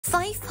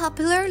5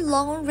 popular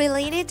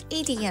loan-related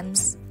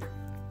idioms.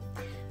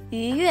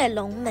 鱼跃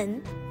龙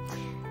门.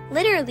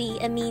 Literally,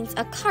 it means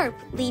a carp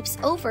leaps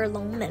over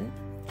龙门,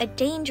 a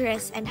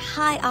dangerous and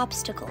high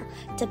obstacle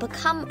to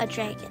become a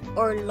dragon,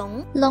 or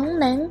龙. 龙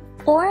门,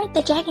 or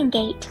the Dragon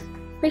Gate,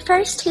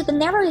 refers to the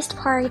narrowest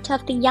part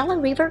of the Yellow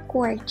River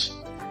Gorge,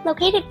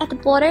 located at the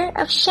border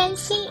of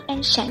Shanxi and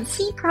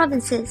Shanxi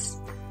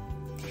provinces.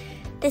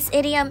 This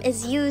idiom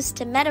is used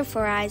to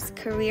metaphorize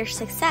career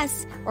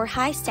success or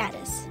high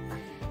status.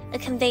 It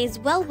conveys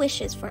well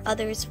wishes for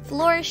others'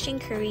 flourishing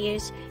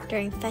careers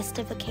during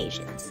festive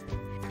occasions.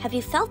 Have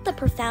you felt the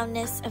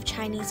profoundness of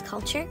Chinese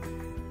culture?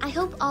 I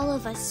hope all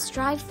of us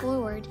strive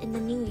forward in the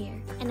new year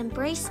and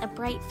embrace a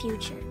bright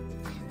future,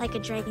 like a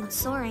dragon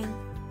soaring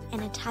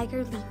and a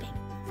tiger leaping.